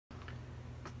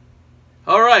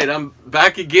All right, I'm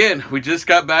back again. We just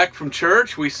got back from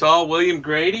church. We saw William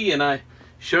Grady, and I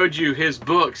showed you his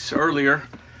books earlier,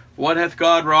 What Hath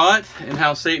God Wrought and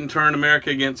How Satan Turned America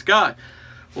Against God.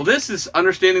 Well, this is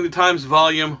Understanding the Times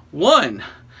Volume 1.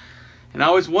 And I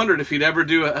always wondered if he'd ever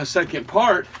do a second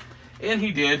part, and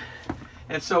he did.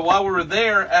 And so while we were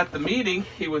there at the meeting,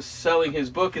 he was selling his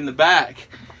book in the back.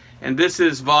 And this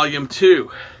is Volume 2,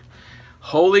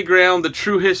 Holy Ground, the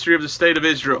True History of the State of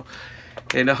Israel.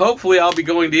 And hopefully I'll be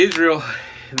going to Israel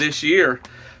this year.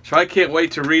 So I can't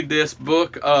wait to read this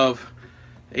book of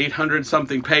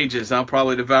 800-something pages. I'll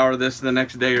probably devour this in the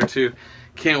next day or two.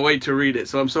 Can't wait to read it.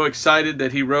 So I'm so excited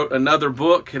that he wrote another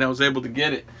book and I was able to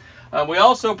get it. We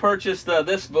also purchased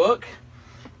this book,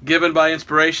 Given by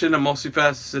Inspiration, a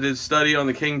Multifaceted Study on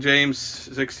the King James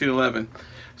 1611.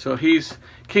 So he's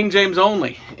King James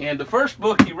only. And the first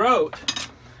book he wrote,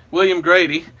 William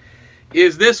Grady,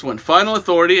 is this one, Final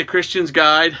Authority, A Christian's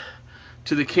Guide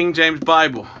to the King James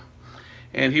Bible.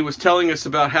 And he was telling us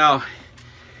about how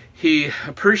he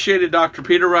appreciated Dr.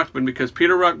 Peter Ruckman because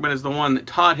Peter Ruckman is the one that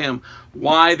taught him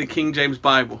why the King James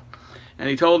Bible. And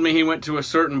he told me he went to a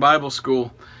certain Bible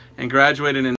school and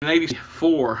graduated in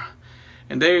 84.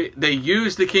 And they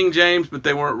used the King James, but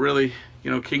they weren't really,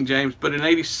 King James. But in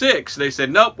 86, they said,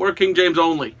 nope, we're King James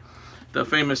only. The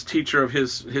famous teacher of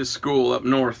his school up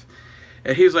north.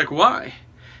 And he's like, why?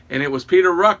 And it was Peter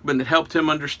Ruckman that helped him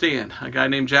understand. A guy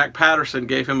named Jack Patterson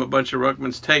gave him a bunch of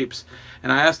Ruckman's tapes.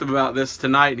 And I asked him about this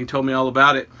tonight, and he told me all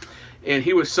about it. And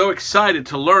he was so excited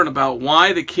to learn about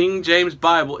why the King James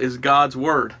Bible is God's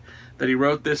Word that he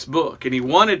wrote this book. And he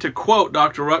wanted to quote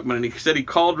Dr. Ruckman. And he said he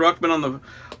called Ruckman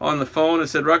on the phone and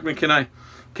said, Ruckman,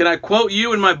 can I quote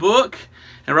you in my book?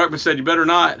 And Ruckman said, you better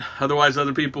not, otherwise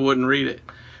other people wouldn't read it.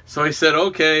 So he said,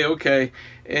 okay.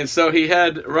 And so he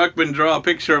had Ruckman draw a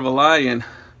picture of a lion.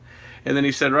 And then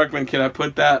he said, Ruckman, can I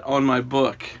put that on my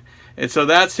book? And so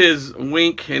that's his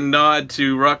wink and nod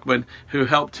to Ruckman, who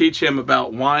helped teach him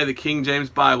about why the King James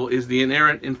Bible is the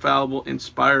inerrant, infallible,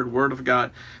 inspired Word of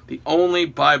God. The only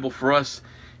Bible for us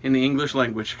in the English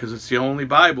language, because it's the only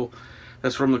Bible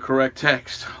that's from the correct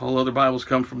text. All other Bibles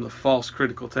come from the false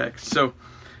critical text. So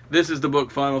this is the book,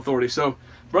 Final Authority. So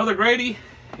Brother Grady,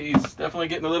 he's definitely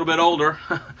getting a little bit older,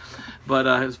 but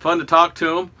it was fun to talk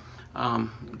to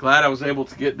him. Glad I was able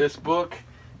to get this book,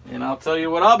 and I'll tell you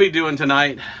what I'll be doing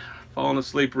tonight, falling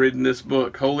asleep reading this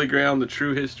book, Holy Ground, the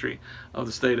True History of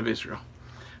the State of Israel.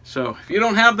 So if you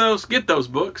don't have those, get those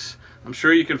books. I'm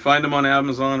sure you can find them on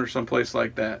Amazon or someplace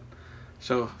like that.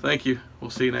 So thank you. We'll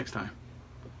see you next time.